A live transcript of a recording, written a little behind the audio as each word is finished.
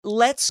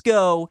let's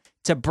go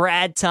to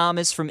Brad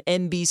Thomas from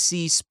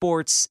NBC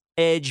Sports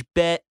Edge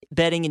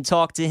Betting and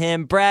talk to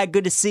him. Brad,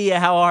 good to see you.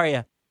 How are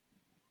you?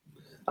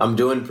 I'm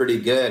doing pretty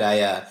good.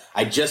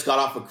 I just got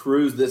off a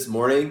cruise this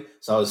morning,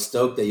 so I was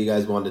stoked that you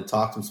guys wanted to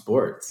talk some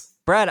sports.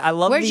 Brad, I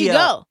love Where'd you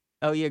go?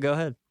 Oh, yeah, go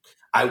ahead.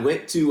 I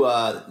went to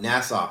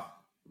Nassau.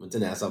 Went to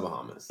Nassau,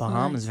 Bahamas.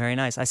 Bahamas, very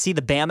nice. I see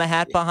the Bama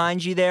hat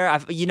behind you there.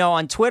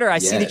 On Twitter, I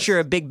see that you're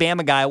a big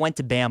Bama guy. I went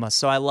to Bama,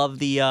 so I love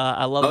the.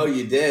 Oh,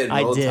 you did?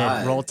 Roll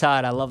Tide. Roll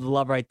Tide. I love the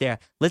love right there.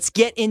 Let's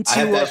get into. I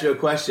have to ask you a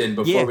question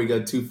before we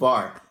go too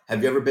far.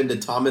 Have you ever been to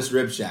Thomas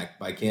Rib Shack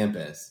by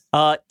campus?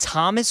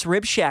 Thomas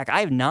Rib Shack.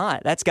 I have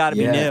not. That's got to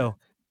be new.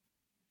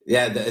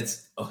 Yeah,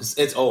 it's old.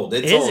 It's old.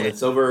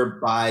 It's over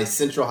by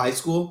Central High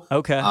School.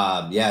 Okay.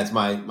 It's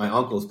my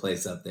uncle's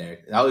place up there.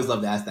 I always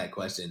love to ask that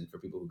question for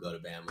people who go to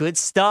Bama. Good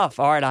stuff.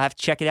 All right, I'll have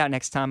to check it out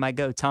next time I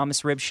go.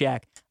 Thomas Rib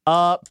Shack.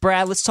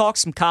 Brad, let's talk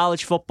some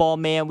college football,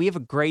 man. We have a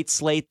great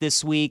slate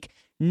this week.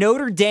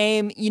 Notre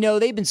Dame,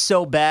 they've been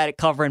so bad at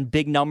covering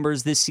big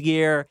numbers this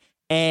year,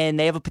 and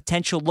they have a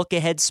potential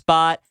look-ahead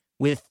spot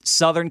with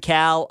Southern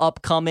Cal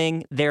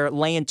upcoming. They're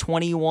laying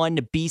 21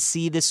 to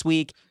BC this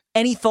week.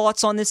 Any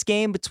thoughts on this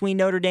game between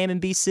Notre Dame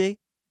and BC?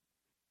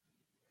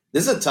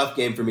 This is a tough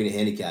game for me to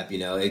handicap.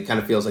 It kind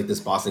of feels like this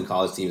Boston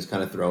College team is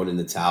kind of thrown in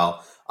the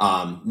towel.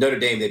 Notre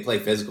Dame, they play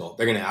physical.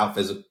 They're going to out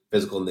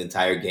physical in the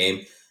entire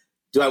game.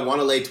 Do I want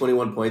to lay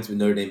 21 points with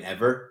Notre Dame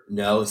ever?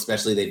 No,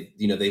 especially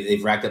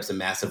they've racked up some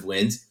massive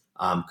wins.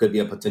 Could be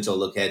a potential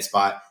look ahead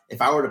spot.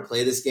 If I were to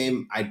play this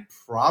game, I'd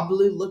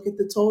probably look at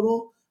the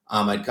total.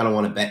 I'd kind of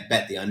want to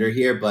bet the under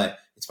here, but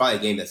it's probably a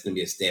game that's going to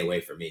be a stay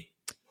away for me.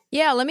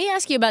 Yeah, let me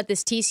ask you about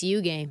this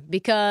TCU game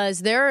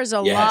because there is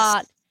a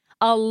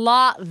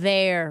lot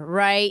there,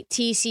 right?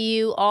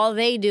 TCU, all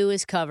they do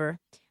is cover.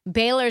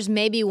 Baylor's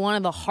maybe one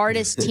of the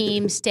hardest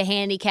teams to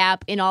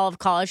handicap in all of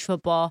college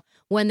football.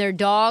 When they're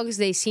dogs,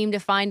 they seem to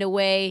find a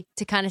way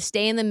to kind of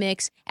stay in the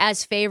mix.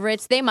 As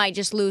favorites, they might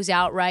just lose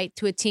outright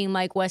to a team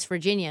like West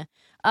Virginia.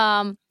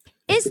 Where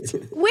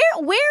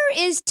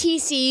is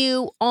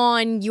TCU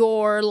on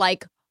your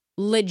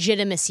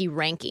legitimacy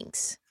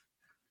rankings?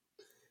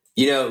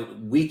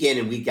 Week in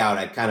and week out,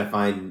 I kind of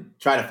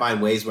try to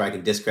find ways where I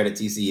can discredit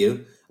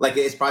TCU.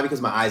 It's probably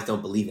because my eyes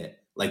don't believe it.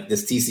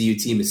 This TCU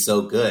team is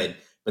so good,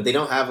 but they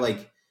don't have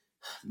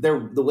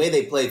the way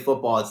they play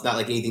football. It's not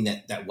like anything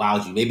that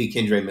wows you. Maybe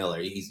Kendre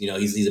Miller, he's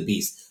a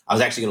beast. I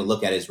was actually going to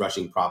look at his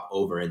rushing prop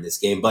over in this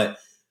game, but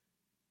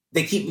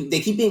they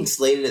keep being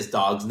slated as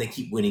dogs and they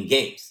keep winning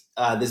games.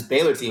 This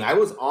Baylor team, I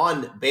was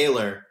on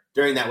Baylor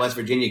during that West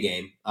Virginia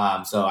game.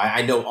 So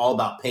I know all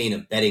about pain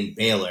of betting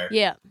Baylor.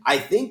 Yeah. I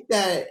think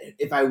that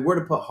if I were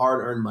to put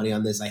hard-earned money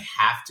on this, I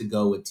have to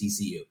go with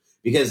TCU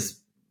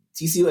because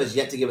TCU has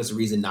yet to give us a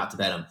reason not to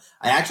bet them.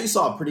 I actually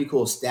saw a pretty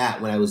cool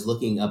stat when I was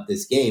looking up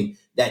this game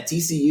that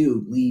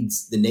TCU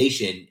leads the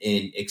nation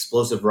in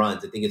explosive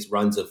runs. I think it's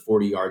runs of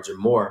 40 yards or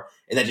more.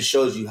 And that just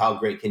shows you how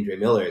great Kendre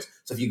Miller is.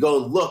 So if you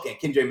go and look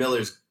at Kendre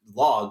Miller's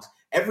logs,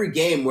 every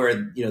game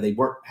where they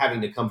weren't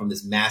having to come from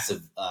this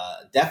massive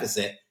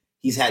deficit,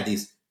 he's had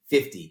these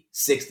 50,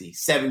 60,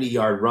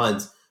 70-yard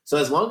runs. So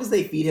as long as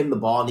they feed him the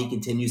ball and he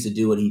continues to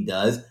do what he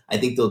does, I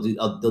think they'll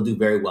do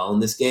very well in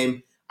this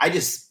game. I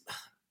just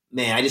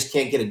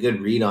can't get a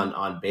good read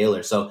on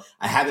Baylor. So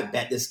I haven't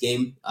bet this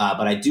game,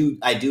 but I do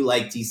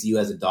like TCU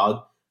as a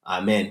dog.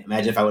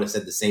 Imagine if I would have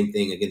said the same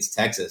thing against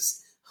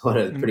Texas. What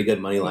a pretty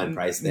good money line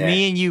price there.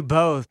 Me and you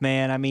both,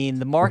 man. I mean,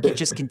 the market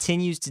just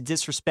continues to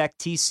disrespect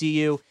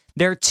TCU.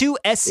 There are two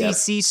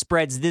SEC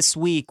spreads this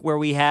week where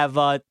we have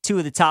two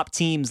of the top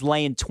teams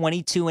laying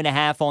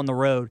 22.5 on the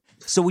road.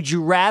 So would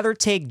you rather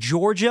take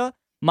Georgia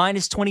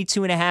minus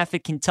 22.5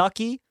 at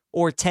Kentucky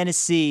or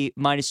Tennessee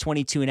minus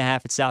 22.5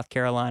 at South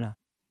Carolina?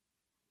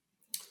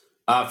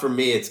 For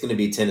me, it's going to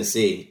be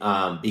Tennessee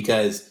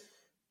because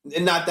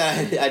not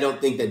that I don't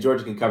think that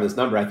Georgia can cover this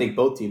number. I think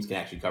both teams can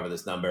actually cover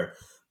this number.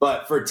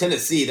 But for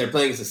Tennessee, they're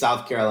playing against a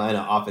South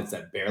Carolina offense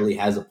that barely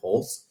has a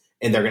pulse.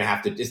 And they're going to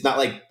have to – it's not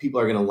like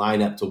people are going to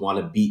line up to want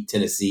to beat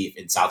Tennessee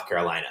in South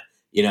Carolina.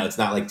 It's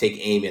not like take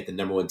aim at the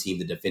number one team,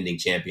 the defending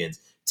champions.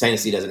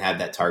 Tennessee doesn't have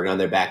that target on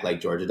their back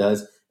like Georgia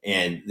does.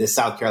 And this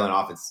South Carolina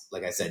offense,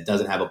 like I said,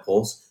 doesn't have a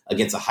pulse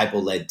against a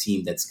hypo-led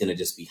team that's going to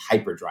just be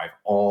hyperdrive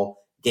all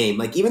game.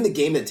 Even the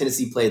game that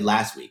Tennessee played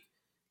last week,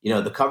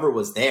 the cover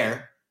was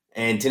there,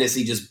 and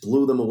Tennessee just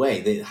blew them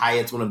away.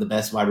 Hyatt's one of the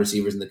best wide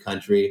receivers in the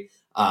country.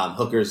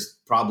 Hooker's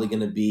probably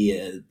going to be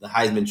the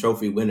Heisman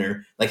Trophy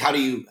winner. How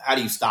do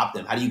you stop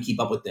them? How do you keep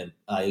up with them?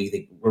 You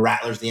think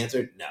Rattler's the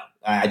answer? No,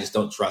 I just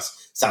don't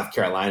trust South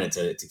Carolina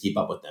to keep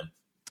up with them.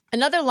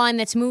 Another line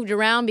that's moved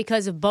around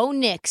because of Bo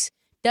Nix.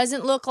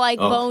 Doesn't look like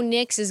Bo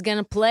Nix is going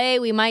to play.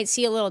 We might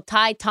see a little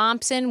Ty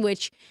Thompson,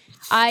 which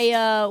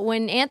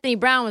when Anthony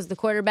Brown was the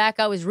quarterback,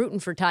 I was rooting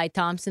for Ty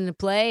Thompson to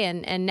play,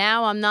 and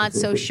now I'm not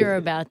so sure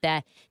about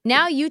that.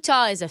 Now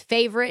Utah is a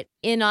favorite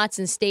in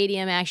Autzen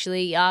Stadium,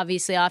 actually,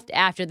 obviously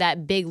after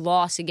that big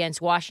loss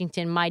against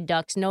Washington. My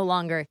Ducks no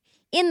longer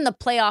in the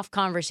playoff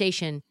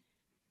conversation.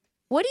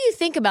 What do you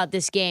think about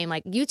this game?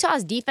 Like,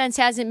 Utah's defense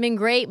hasn't been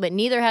great, but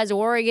neither has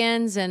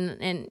Oregon's,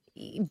 and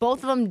both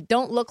of them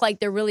don't look like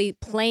they're really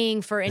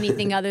playing for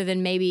anything other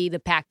than maybe the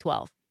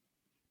Pac-12.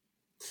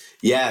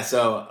 Yeah,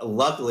 so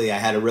luckily I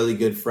had a really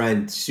good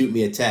friend shoot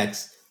me a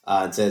text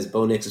and says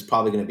Bo Nix is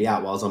probably going to be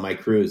out while I was on my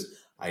cruise.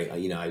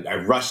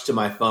 I rushed to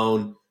my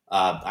phone.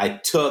 I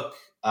took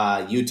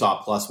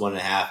Utah plus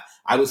 1.5.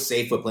 I was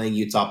safe with playing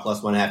Utah plus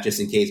 1.5 just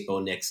in case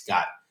Bo Nix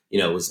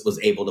was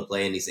able to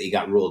play and he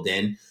got ruled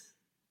in.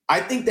 I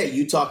think that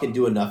Utah can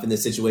do enough in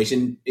this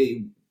situation.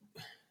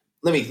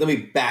 Let me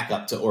back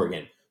up to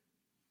Oregon.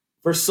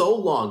 For so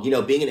long,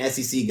 being an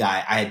SEC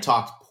guy, I had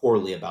talked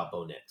poorly about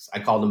Bo Nix. I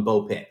called him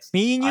Bo Picks.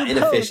 Me and you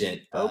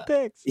inefficient. Bo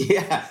Picks.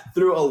 Yeah,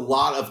 threw a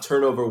lot of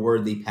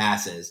turnover-worthy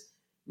passes.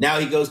 Now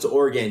he goes to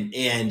Oregon,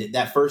 and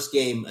that first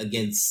game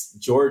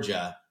against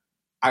Georgia,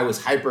 I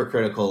was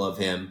hypercritical of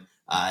him.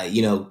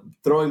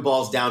 Throwing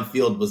balls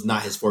downfield was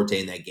not his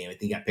forte in that game. I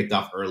think he got picked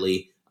off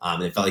early.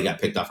 And it felt like he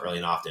got picked off early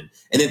and often.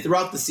 And then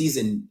throughout the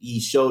season, he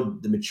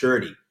showed the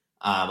maturity.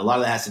 A lot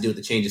of that has to do with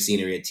the change of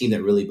scenery, a team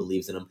that really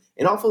believes in him,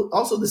 and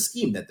also the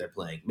scheme that they're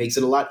playing makes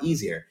it a lot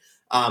easier.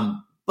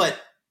 But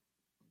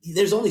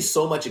there's only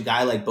so much a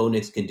guy like Bo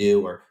Nix can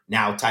do, or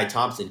now Ty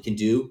Thompson can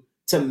do,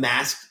 to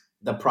mask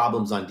the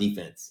problems on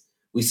defense.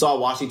 We saw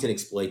Washington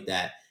exploit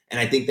that, and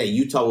I think that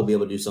Utah will be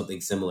able to do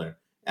something similar.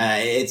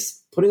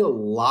 It's putting a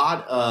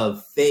lot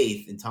of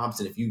faith in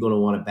Thompson if you're going to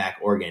want to back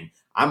Oregon.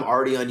 I'm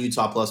already on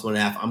Utah plus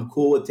 1.5. I'm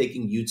cool with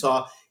taking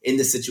Utah in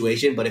this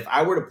situation, but if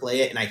I were to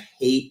play it, and I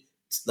hate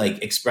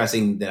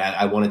expressing that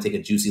I want to take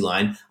a juicy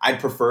line, I'd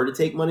prefer to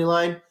take money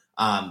line.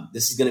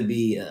 This is going to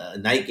be a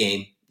night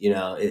game,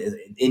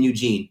 in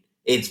Eugene.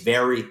 It's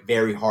very,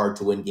 very hard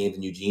to win games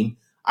in Eugene.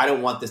 I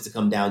don't want this to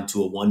come down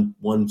to a one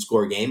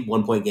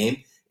point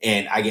game,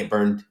 and I get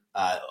burned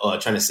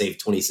trying to save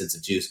 20 cents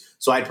of juice.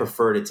 So I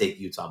prefer to take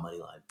Utah money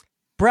line.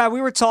 Brad,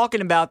 we were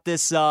talking about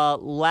this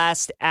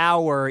last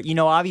hour.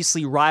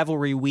 Obviously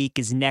rivalry week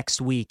is next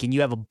week, and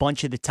you have a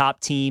bunch of the top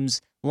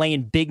teams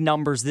laying big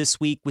numbers this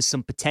week with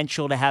some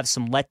potential to have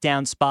some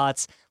letdown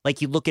spots.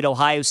 Like you look at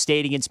Ohio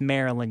State against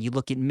Maryland, you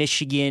look at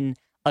Michigan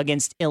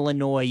against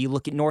Illinois, you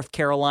look at North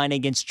Carolina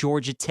against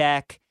Georgia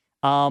Tech.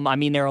 There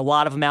are a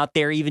lot of them out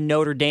there, even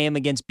Notre Dame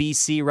against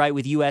BC, right,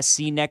 with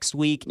USC next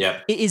week.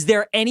 Yep. Is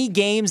there any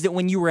games that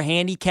when you were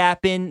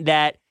handicapping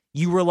that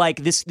you were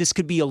like, this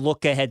could be a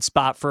look-ahead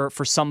spot for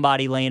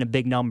somebody laying a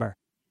big number?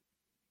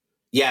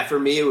 Yeah, for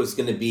me, it was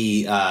going to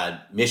be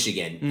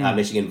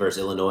Michigan versus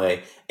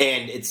Illinois.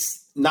 And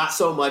it's not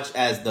so much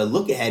as the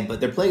look-ahead, but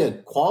they're playing a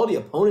quality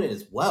opponent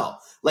as well.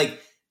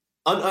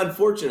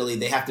 Unfortunately,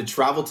 they have to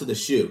travel to the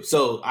shoe.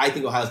 So I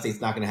think Ohio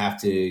State's not going to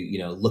have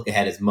to, look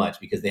ahead as much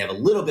because they have a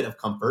little bit of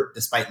comfort,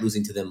 despite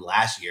losing to them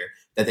last year,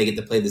 that they get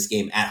to play this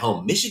game at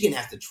home. Michigan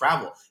has to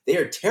travel. They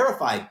are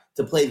terrified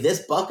to play this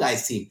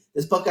Buckeyes team.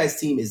 This Buckeyes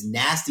team is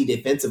nasty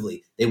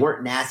defensively. They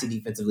weren't nasty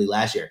defensively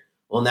last year.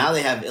 Well, now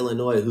they have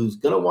Illinois, who's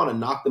going to want to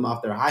knock them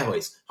off their high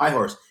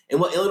horse. And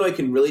what Illinois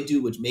can really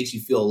do, which makes you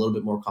feel a little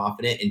bit more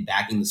confident in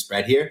backing the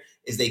spread here,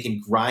 is they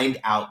can grind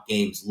out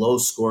games,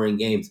 low-scoring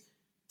games.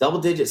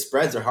 Double-digit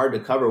spreads are hard to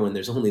cover when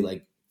there's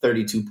only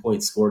 32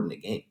 points scored in a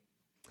game.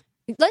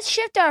 Let's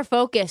shift our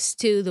focus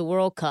to the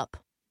World Cup.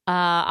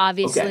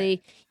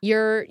 Obviously,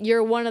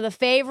 you're one of the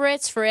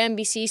favorites for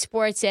NBC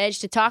Sports Edge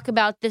to talk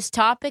about this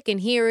topic, and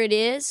here it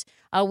is.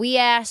 We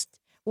asked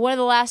one of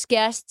the last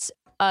guests,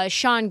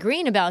 Sean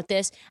Green, about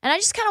this, and I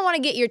just kind of want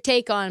to get your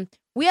take on,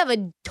 we have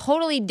a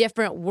totally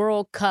different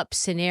World Cup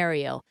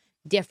scenario,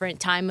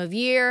 different time of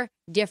year,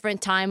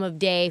 different time of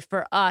day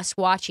for us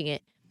watching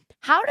it.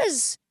 How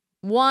does,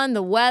 one,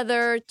 the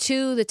weather,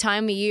 two, the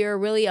time of year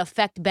really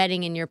affect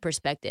betting in your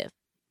perspective?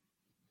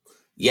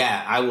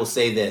 Yeah, I will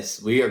say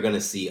this. We are going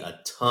to see a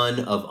ton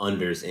of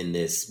unders in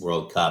this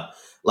World Cup.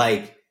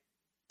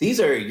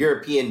 These are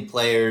European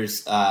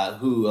players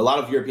who, a lot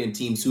of European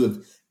teams who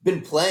have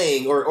been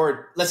playing,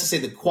 or let's just say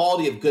the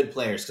quality of good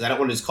players, because I don't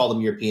want to just call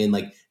them European,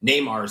 like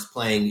Neymar is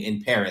playing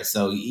in Paris.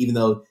 So even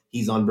though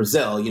he's on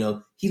Brazil,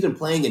 he's been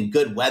playing in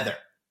good weather,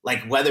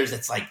 weathers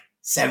that's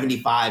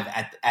 75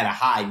 at a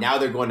high. Now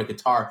they're going to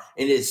Qatar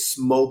and it is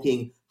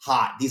smoking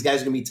hot. These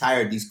guys are going to be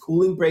tired. These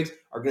cooling breaks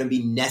are going to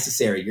be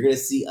necessary. You're going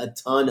to see a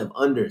ton of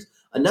unders.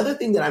 Another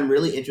thing that I'm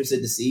really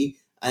interested to see,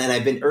 and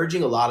I've been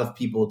urging a lot of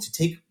people to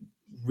take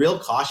real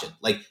caution,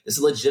 this is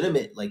a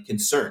legitimate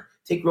concern.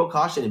 Take real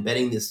caution in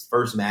betting this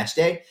first match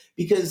day,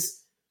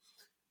 because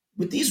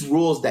with these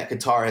rules that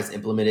Qatar has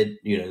implemented,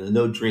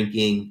 no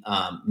drinking,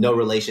 no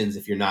relations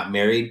if you're not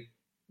married,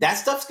 that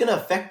stuff's going to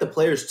affect the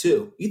players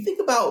too. You think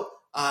about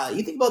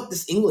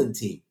this England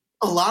team.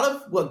 A lot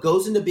of what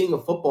goes into being a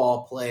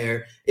football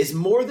player is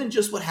more than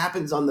just what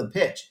happens on the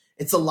pitch.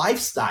 It's a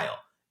lifestyle.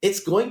 It's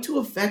going to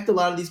affect a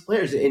lot of these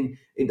players, and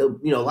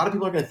a lot of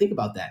people are going to think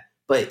about that.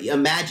 But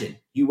imagine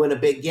you win a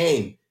big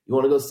game, you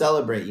want to go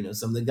celebrate.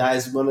 Some of the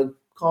guys want to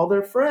call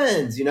their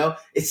friends.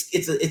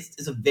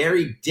 It's a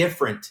very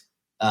different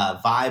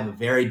vibe, a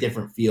very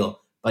different feel.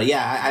 But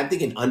yeah, I'm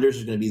thinking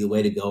unders are going to be the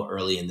way to go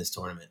early in this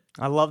tournament.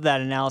 I love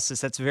that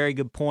analysis. That's a very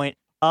good point.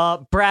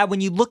 Brad,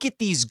 when you look at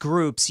these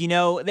groups,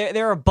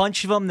 there are a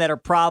bunch of them that are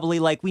probably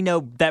like, we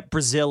know that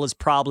Brazil is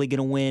probably going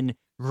to win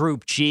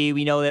Group G.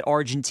 We know that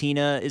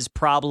Argentina is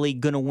probably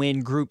going to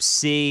win Group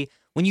C.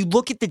 When you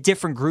look at the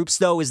different groups,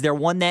 though, is there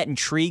one that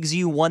intrigues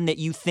you, one that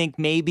you think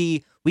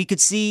maybe we could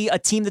see a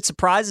team that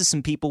surprises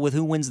some people with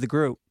who wins the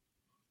group?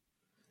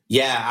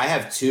 Yeah, I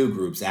have two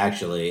groups,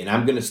 actually, and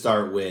I'm going to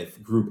start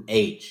with Group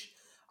H.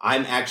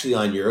 I'm actually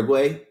on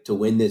Uruguay to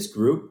win this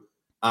group.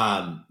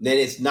 Then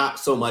it's not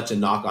so much a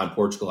knock on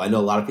Portugal. I know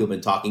a lot of people have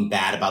been talking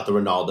bad about the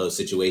Ronaldo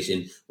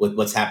situation with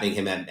what's happening to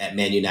him at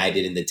Man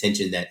United and the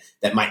tension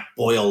that might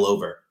boil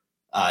over.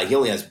 He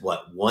only has,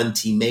 one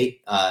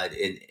teammate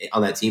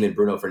on that team in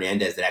Bruno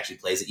Fernandes that actually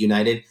plays at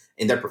United,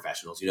 and they're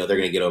professionals. They're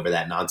going to get over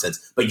that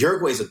nonsense. But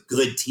Uruguay is a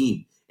good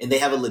team, and they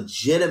have a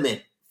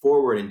legitimate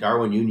forward in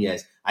Darwin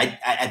Nunez.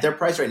 At their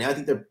price right now, I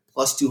think they're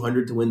plus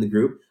 200 to win the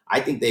group. I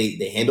think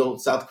they handle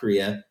South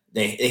Korea.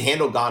 They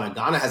handle Ghana.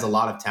 Ghana has a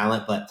lot of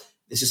talent, but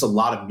it's just a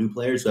lot of new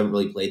players who haven't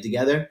really played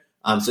together.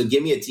 So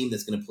give me a team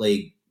that's going to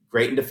play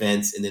great in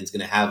defense and then it's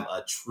going to have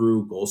a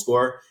true goal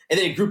scorer. And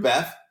then in Group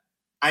F,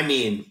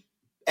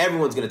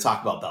 everyone's going to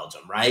talk about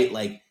Belgium, right?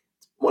 Like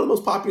one of the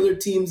most popular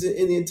teams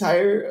in the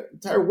entire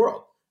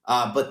world.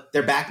 But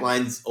their back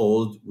line's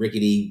old,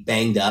 rickety,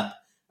 banged up.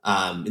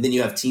 And then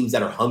you have teams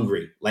that are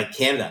hungry, like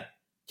Canada.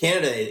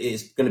 Canada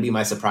is going to be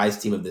my surprise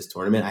team of this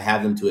tournament. I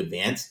have them to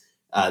advance.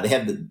 They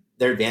have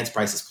their advance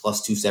price is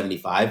plus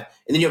 275. And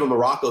then you have a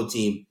Morocco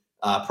team,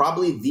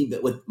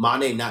 with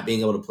Mane not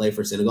being able to play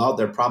for Senegal,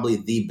 they're probably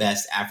the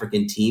best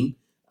African team.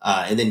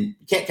 And then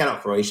you can't count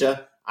out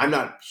Croatia. I'm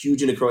not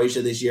huge into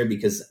Croatia this year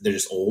because they're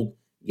just old,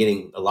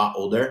 getting a lot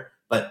older.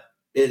 But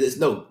there's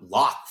no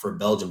lock for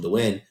Belgium to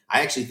win.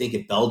 I actually think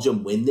if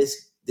Belgium win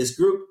this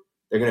group,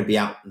 they're going to be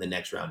out in the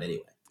next round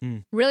anyway.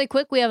 Really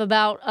quick, we have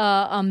about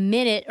a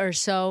minute or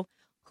so.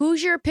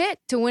 Who's your pick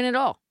to win it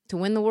all, to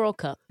win the World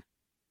Cup?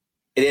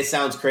 It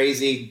sounds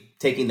crazy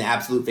taking the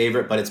absolute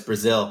favorite, but it's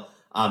Brazil.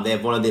 They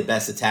have one of the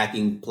best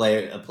attacking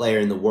player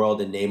in the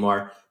world in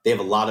Neymar. They have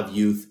a lot of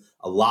youth,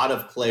 a lot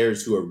of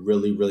players who are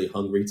really, really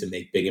hungry to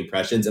make big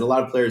impressions, and a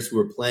lot of players who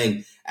are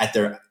playing at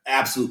their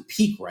absolute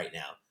peak right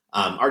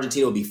now.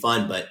 Argentina will be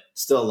fun, but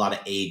still a lot of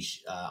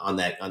age on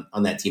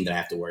that team that I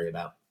have to worry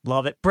about.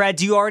 Love it. Brad,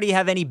 do you already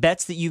have any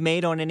bets that you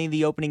made on any of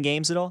the opening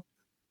games at all?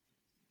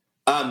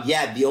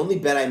 Yeah, the only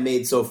bet I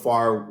made so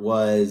far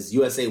was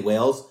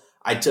USA-Wales.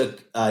 I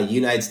took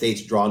United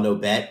States draw no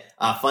bet.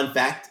 Fun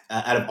fact,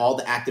 out of all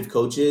the active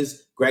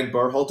coaches, Greg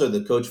Berhalter,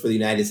 the coach for the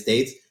United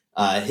States,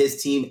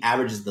 his team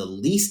averages the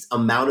least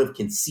amount of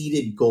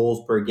conceded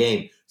goals per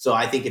game. So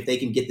I think if they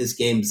can get this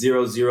game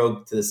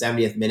 0-0 to the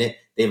 70th minute,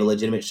 they have a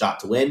legitimate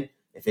shot to win.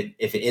 If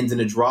it ends in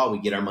a draw, we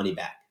get our money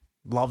back.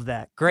 Love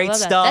that. Great Love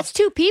that. stuff. That's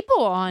two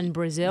people on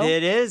Brazil.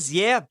 It is,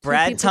 yeah.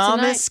 Brad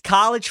Thomas, tonight.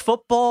 college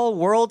football,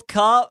 World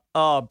Cup.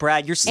 Oh,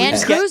 Brad, your sleep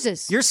And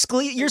cruises. Your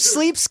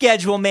sleep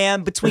schedule,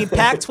 man, between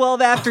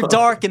Pac-12 After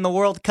Dark and the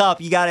World Cup,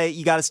 you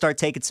gotta start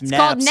taking some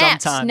naps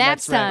sometime.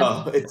 Naps time.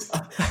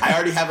 I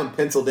already have them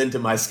penciled into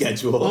my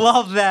schedule.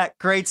 Love that.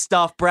 Great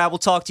stuff, Brad. We'll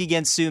talk to you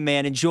again soon,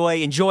 man. Enjoy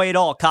it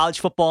all. College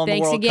football and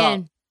the World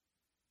Cup.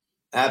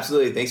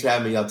 Absolutely. Thanks for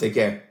having me. Y'all take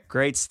care.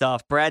 Great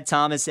stuff. Brad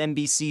Thomas,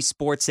 NBC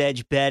Sports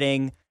Edge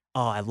betting.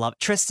 Oh, I love it.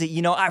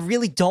 Trista, I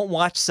really don't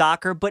watch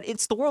soccer, but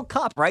it's the World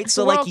Cup, right? It's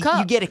so the World you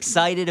Cup. get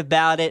excited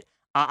about it.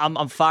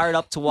 I'm fired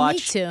up to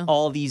watch too.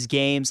 all these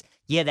games.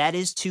 Yeah, that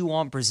is 2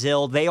 on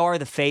Brazil. They are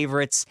the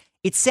favorites.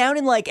 It's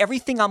sounding like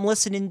everything I'm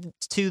listening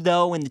to,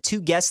 though, and the 2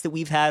 guests that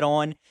we've had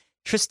on,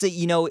 Trista,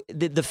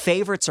 the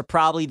favorites are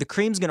probably, the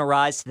cream's going to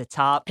rise to the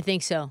top. I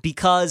think so.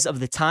 Because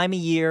of the time of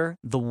year,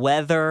 the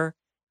weather,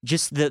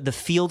 just the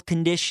field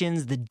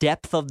conditions, the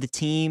depth of the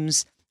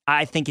teams.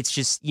 I think it's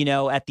just,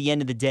 at the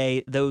end of the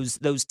day, those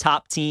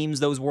top teams,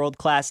 those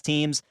world-class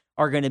teams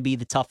are going to be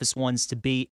the toughest ones to beat.